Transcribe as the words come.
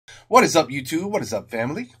What is up, YouTube? What is up,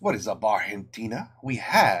 family? What is up, Argentina? We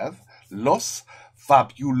have Los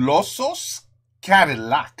Fabulosos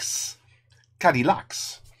Cadillacs.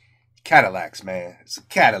 Cadillacs, man. It's a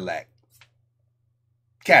Cadillac.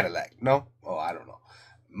 No? Oh, I don't know.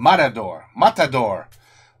 Matador.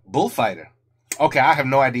 Bullfighter. Okay, I have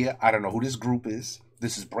no idea. I don't know who this group is.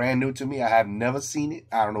 This is brand new to me. I have never seen it.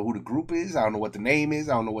 I don't know who the group is. I don't know what the name is.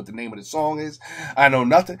 I don't know what the name of the song is. I know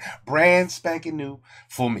nothing. Brand spanking new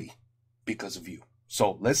for me because of you.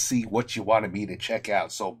 So let's see what you wanted me to check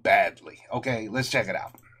out so badly. Okay, let's check it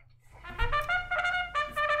out.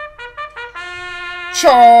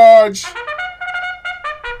 Charge!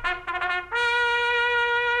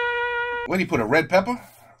 What, do you put a red pepper?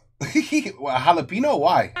 A jalapeno?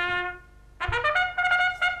 Why?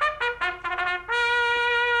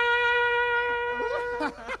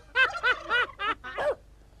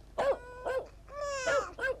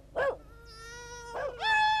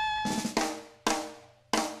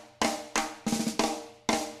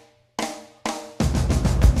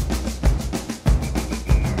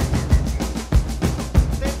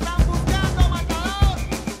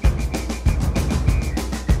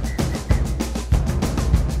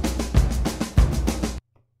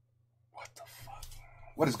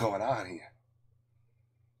 What is going on here?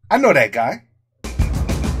 I know that guy.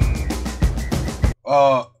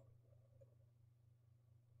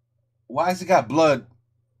 Why has he got blood?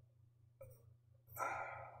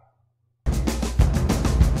 Me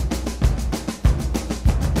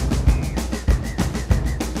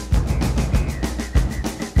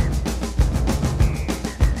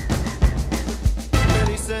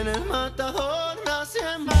dicen el Matador, nací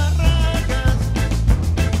en Barracas.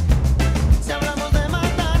 Si hablamos de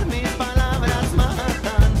matar, mis palabras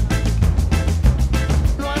matan.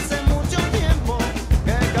 No hace mucho tiempo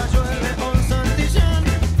que cayó el león Santillán,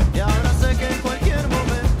 y ahora sé que en cualquier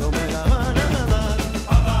momento me la van a dar.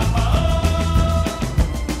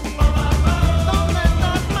 ¿Dónde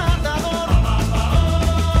estás, Matador?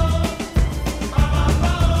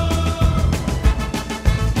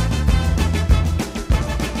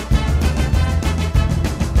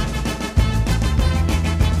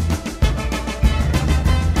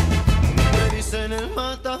 Me dicen el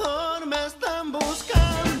Matador, me están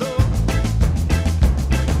buscando.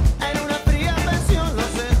 En una fría pensión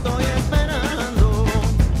los estoy esperando.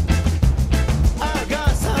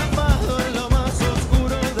 Agazapado en lo más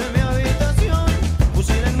oscuro de mi habitación,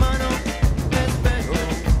 fusil en mano, espero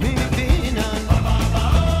mi final.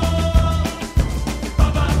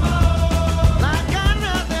 La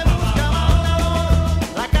cana te busca, Matador.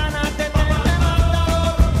 La cana te tiene,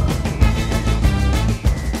 Matador.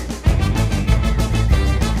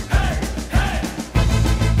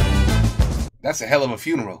 That's a hell of a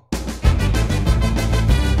funeral.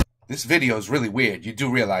 This video is really weird. You do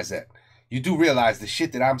realize that. You do realize the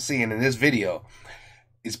shit that I'm seeing in this video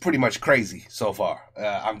is pretty much crazy so far.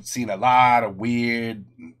 I'm seeing a lot of weird,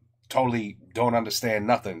 totally don't understand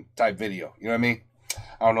nothing type video. You know what I mean?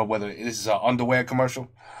 I don't know whether this is an underwear commercial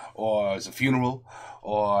or it's a funeral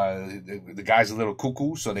or the guy's a little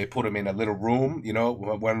cuckoo, so they put him in a little room, you know,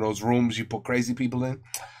 one of those rooms you put crazy people in.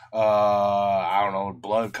 I don't know,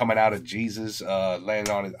 blood coming out of Jesus, laying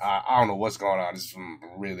on it. I don't know what's going on. It's some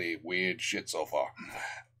really weird shit so far.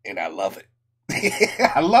 And I love it.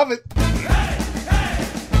 I love it.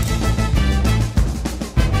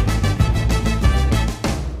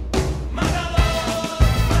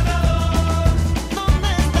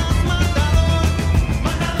 ¿Dónde estás, Matador?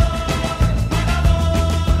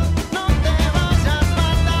 No te vayas,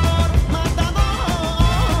 Matador.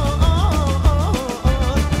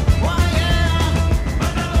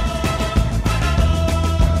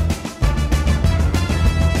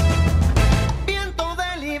 Viento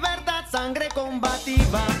de libertad, sangre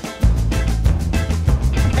combativa.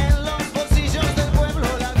 En los bolsillos del pueblo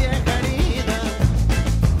la vieja herida.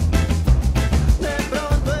 De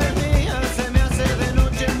pronto el día se me hace de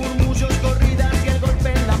noche, murmullos, corridas y el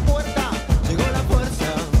golpe en la puerta. Llegó la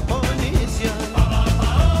fuerza policial.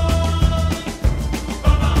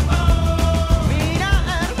 Mira,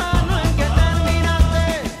 hermano, en que terminaste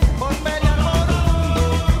por pelear por un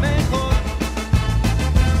mundo mejor.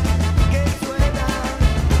 Que suenan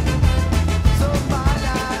son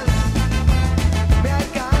balas.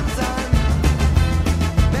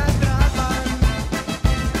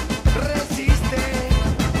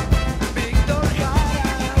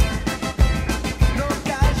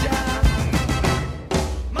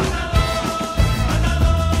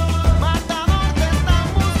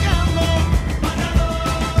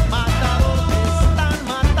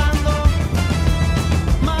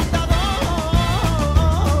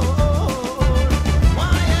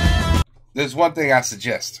 there's one thing I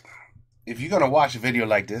suggest. If you're going to watch a video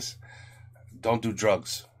like this, don't do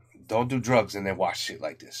drugs. Don't do drugs and then watch shit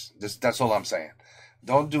like this. That's all I'm saying.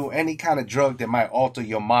 Don't do any kind of drug that might alter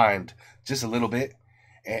your mind just a little bit,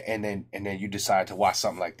 and then you decide to watch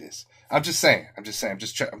something like this. I'm just saying.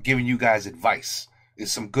 I'm giving you guys advice.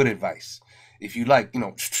 It's some good advice. If you like,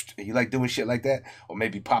 you like doing shit like that, or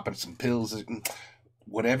maybe popping some pills,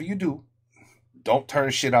 whatever you do, don't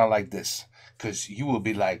turn shit on like this, because you will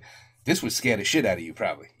be like, this would scare the shit out of you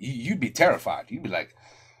probably. You'd be terrified. You'd be like,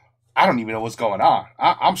 I don't even know what's going on.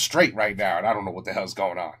 I'm straight right now, and I don't know what the hell's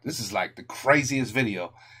going on. This is like the craziest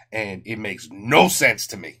video, and it makes no sense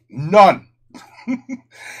to me. None.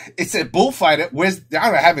 It's a bullfighter.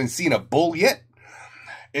 I haven't seen a bull yet.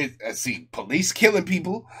 I see police killing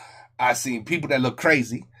people. I see people that look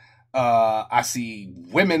crazy. I see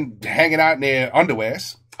women hanging out in their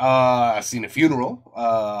underwears. I seen a funeral.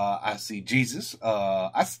 I see Jesus.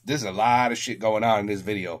 There's a lot of shit going on in this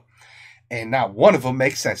video. And not one of them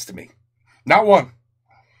makes sense to me. Not one.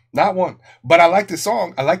 Not one. But I like the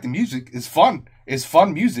song. I like the music. It's fun. It's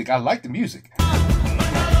fun music. I like the music.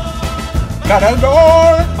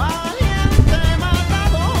 Matador!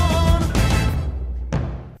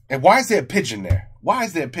 And why is there a pigeon there? Why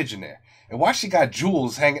is there a pigeon there? And why she got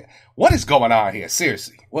jewels hanging? What is going on here?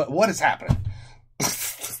 Seriously. What is happening?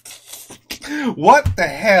 What the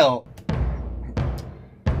hell?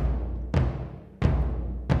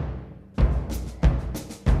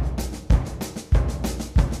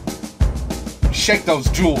 Shake those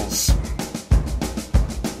jewels.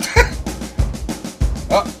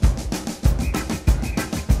 Oh.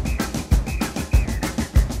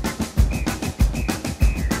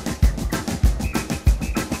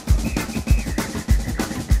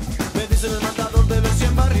 Me dicen el matador de los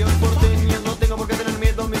 100 barrios porteños. No tengo por qué tener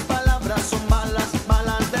miedo, mis palabras son balas,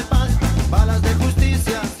 balas de paz, balas de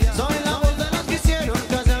justicia. Soy la voz de los que hicieron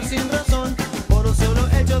callar sin razón, por un solo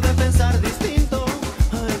hecho de pensar distinto.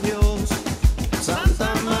 Ay Dios,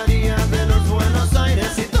 Santa María de los Buenos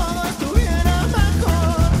Aires, si todo estuviera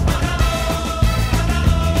mejor.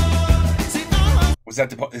 Si todo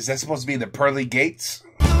Is that supposed to be the pearly gates?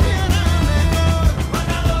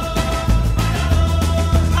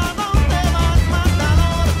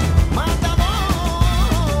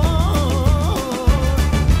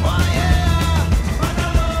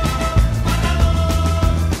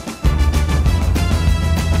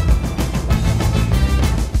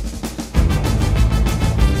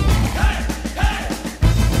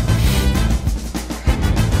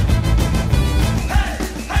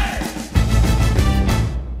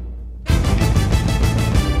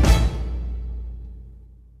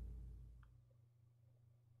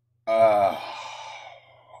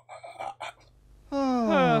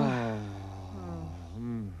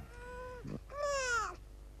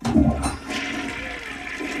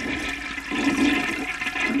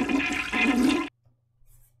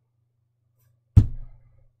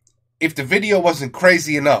 If the video wasn't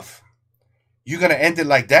crazy enough, you're going to end it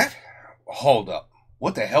like that? Hold up.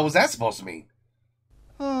 What the hell was that supposed to mean?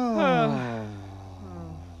 Oh my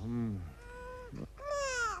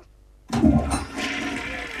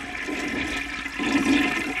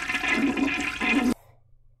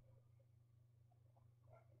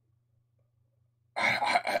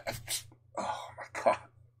God.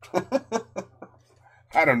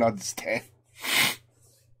 I don't understand.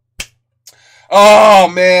 Oh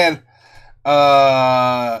man.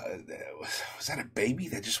 Was that a baby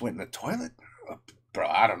that just went in the toilet? Bro,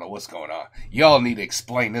 I don't know what's going on. Y'all need to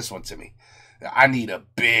explain this one to me. I need a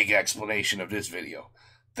big explanation of this video.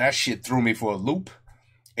 That shit threw me for a loop,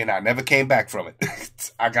 and I never came back from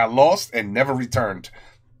it. I got lost and never returned.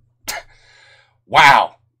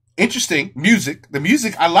 Wow. Interesting music. The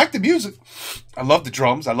music, I like the music. I love the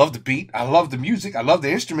drums. I love the beat. I love the music. I love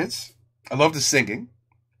the instruments. I love the singing.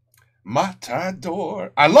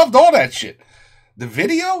 Matador. I loved all that shit. The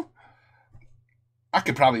video, I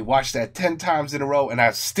could probably watch that 10 times in a row, and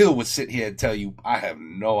I still would sit here and tell you I have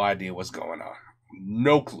no idea what's going on.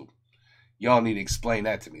 No clue. Y'all need to explain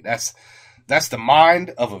that to me. That's the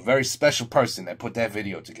mind of a very special person that put that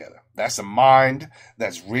video together. That's a mind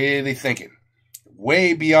that's really thinking.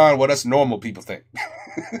 Way beyond what us normal people think.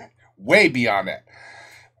 Way beyond that.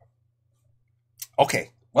 Okay,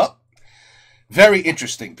 well, very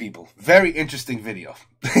interesting, people. Very interesting video.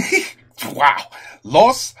 Wow.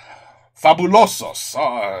 Los Fabulosos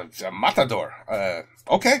Matador.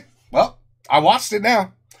 Okay, well, I watched it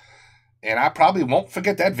now. And I probably won't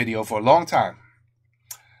forget that video for a long time.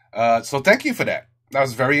 So thank you for that. That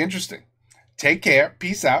was very interesting. Take care.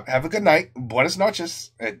 Peace out. Have a good night. Buenas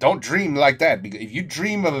noches. Don't dream like that. Because if you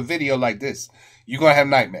dream of a video like this, you're going to have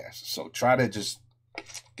nightmares. So try to just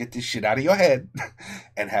get this shit out of your head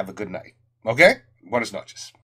and have a good night. Okay? Buenas noches.